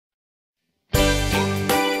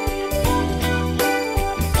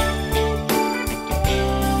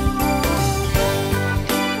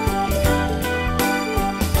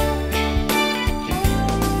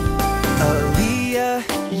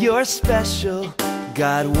you're special.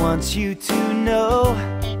 God wants you to know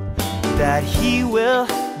that He will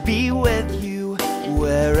be with you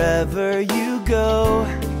wherever you go.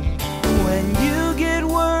 When you get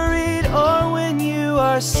worried or when you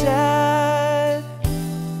are sad,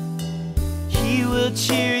 He will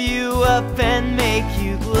cheer you up and make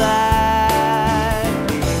you glad.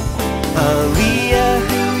 Aaliyah,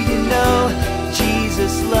 who you know,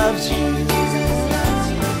 Jesus loves you.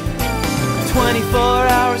 24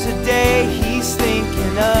 hours a day, He's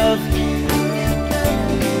thinking of you.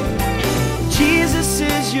 Jesus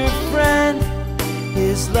is your friend,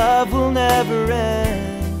 His love will never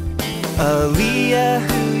end. Aaliyah,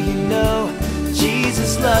 who you know,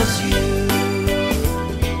 Jesus loves you.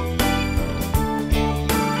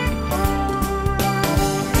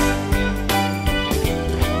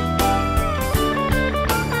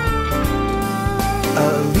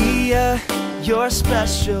 Aaliyah, you're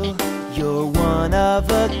special, you're one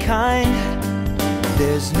of a kind.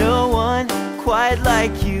 There's no one quite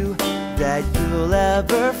like you that you'll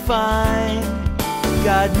ever find.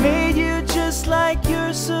 God made you just like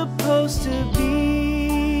you're supposed to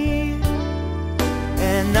be,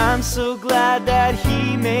 and I'm so glad that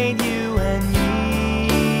He made you and me.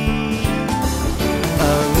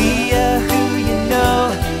 Aaliyah, who you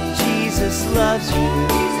know, Jesus loves you.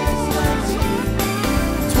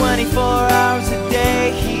 24 hours a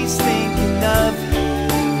day, He's thinking of you.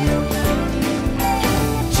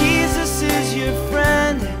 Jesus is your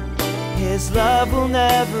friend, His love will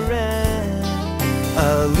never end.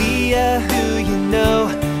 Aaliyah, who you know,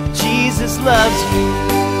 Jesus loves you.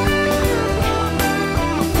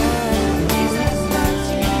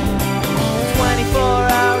 24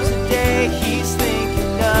 hours a day, He's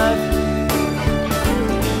thinking of you.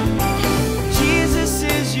 Jesus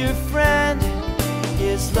is your friend,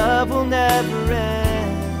 His love will never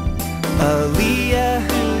end. Aaliyah,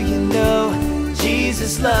 who you know,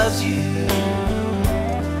 Jesus loves you.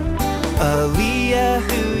 Aaliyah,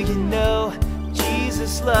 who you know,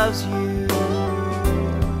 Jesus loves you.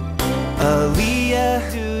 Aaliyah,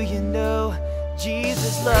 who you know,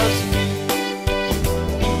 Jesus loves you.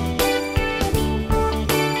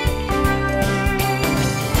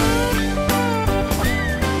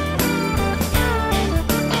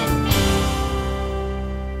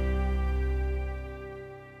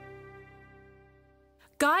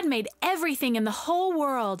 God made everything in the whole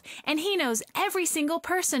world, and He knows every single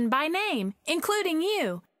person by name, including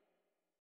you.